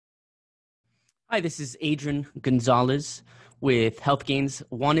Hi, this is Adrian Gonzales with Health Gains.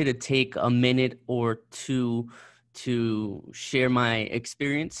 Wanted to take a minute or two to share my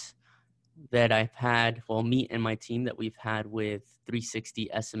experience that I've had, well, me and my team that we've had with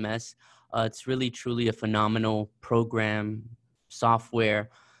 360 SMS. It's really, truly a phenomenal program, software,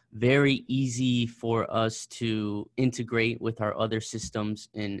 very easy for us to integrate with our other systems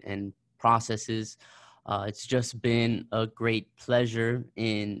and processes. It's just been a great pleasure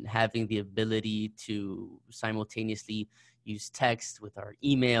in having the ability to simultaneously use text with our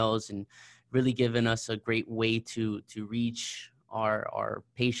emails and really given us a great way to reach our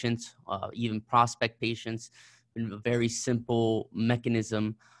patients, even prospect patients, in a very simple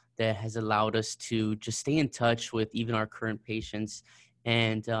mechanism that has allowed us to just stay in touch with even our current patients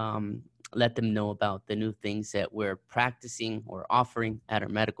and let them know about the new things that we're practicing or offering at our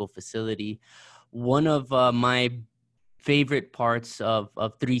medical facility. One of my favorite parts of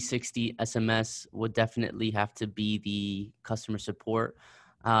 360 SMS would definitely have to be the customer support.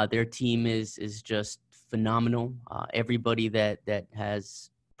 Their team is just phenomenal. Everybody that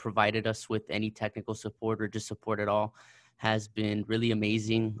has provided us with any technical support or just support at all has been really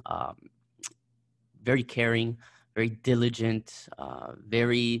amazing. Very caring, very diligent,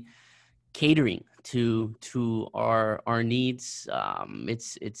 very catering to our needs.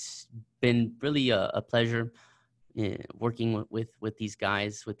 It's been really a pleasure working with these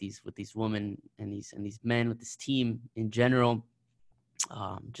guys, with these women and these men, with this team in general.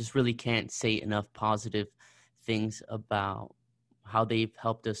 Just really can't say enough positive things about how they've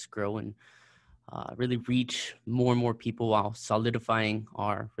helped us grow and really reach more and more people while solidifying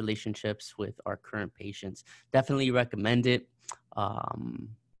our relationships with our current patients. Definitely recommend it.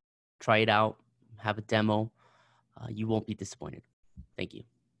 Um, Try it out, have a demo. You won't be disappointed. Thank you.